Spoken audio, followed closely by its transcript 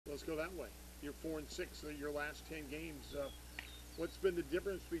Let's go that way. You're 4-6 in your last 10 games. What's been the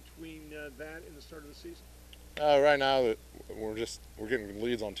difference between that and the start of the season? Right now, we're getting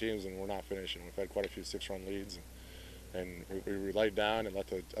leads on teams and we're not finishing. We've had quite a few 6-run leads, and we laid down and let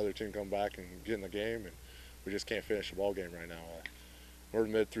the other team come back and get in the game, and we just can't finish the ball game right now. We're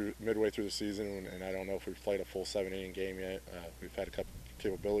midway through the season, and I don't know if we've played a full 7 inning game yet. We've had a couple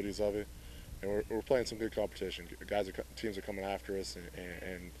capabilities of it, and we're playing some good competition. Teams are coming after us,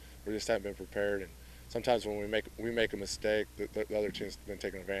 and we just haven't been prepared. And sometimes when we make a mistake, the other team's been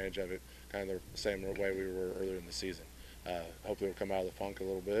taking advantage of it, kind of the same way we were earlier in the season. Hopefully we'll come out of the funk a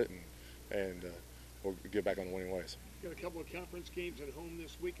little bit, and we'll get back on the winning ways. Got a couple of conference games at home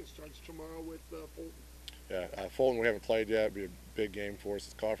this week. It starts tomorrow with Fulton. Yeah, Fulton we haven't played yet. It'll be a big game for us.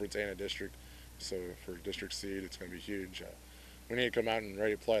 It's conference and a district, so for district seed, it's going to be huge. We need to come out and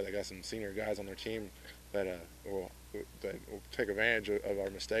ready to play. They got some senior guys on their team that will take advantage of our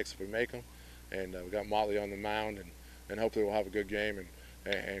mistakes if we make them. And we got Motley on the mound, and hopefully we'll have a good game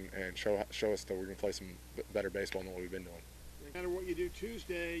and show us that we're going to play some better baseball than what we've been doing. No matter what you do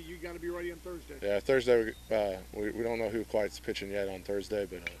Tuesday, you got to be ready on Thursday. Yeah, Thursday we don't know who quite's pitching yet on Thursday,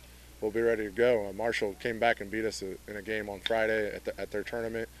 but we'll be ready to go. Marshall came back and beat us in a game on Friday at their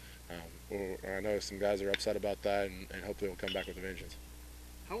tournament. I know some guys are upset about that, and hopefully we'll come back with a vengeance.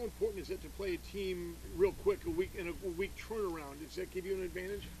 How important is it to play a team real quick, a week turnaround? Does that give you an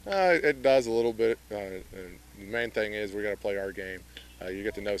advantage? It does a little bit. The main thing is we got to play our game. You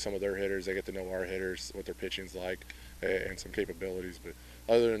get to know some of their hitters. They get to know our hitters, what their pitching's like, and some capabilities. But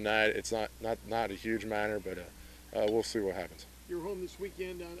other than that, it's not a huge matter. But we'll see what happens. You're home this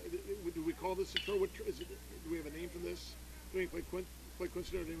weekend. Do we call this a tour? Do we have a name for this? Do we play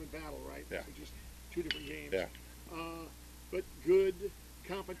Quincy Notre Dame in battle, right? Yeah. So just 2 different games. Yeah. But good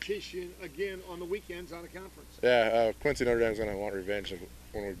competition again on the weekends out of conference. Yeah, Quincy Notre Dame's going to want revenge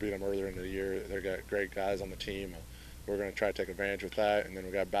when we beat them earlier in the year. They've got great guys on the team. We're going to try to take advantage of that, and then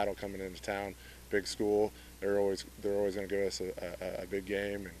we got Battle coming into town, big school. They're always going to give us a big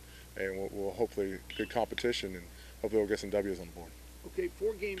game, and we'll hopefully good competition, and hopefully we'll get some W's on the board. Okay,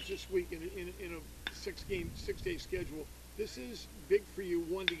 4 games this week in a 6-day schedule. This is big for you.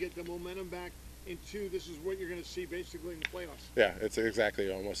 1, to get the momentum back, and 2, this is what you're going to see basically in the playoffs. Yeah, it's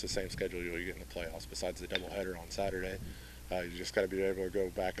exactly almost the same schedule you'll get in the playoffs. Besides the doubleheader on Saturday, you just got to be able to go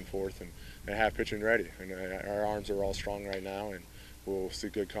back and forth and have pitching ready. And our arms are all strong right now, and we'll see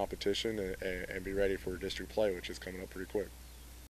good competition and be ready for district play, which is coming up pretty quick.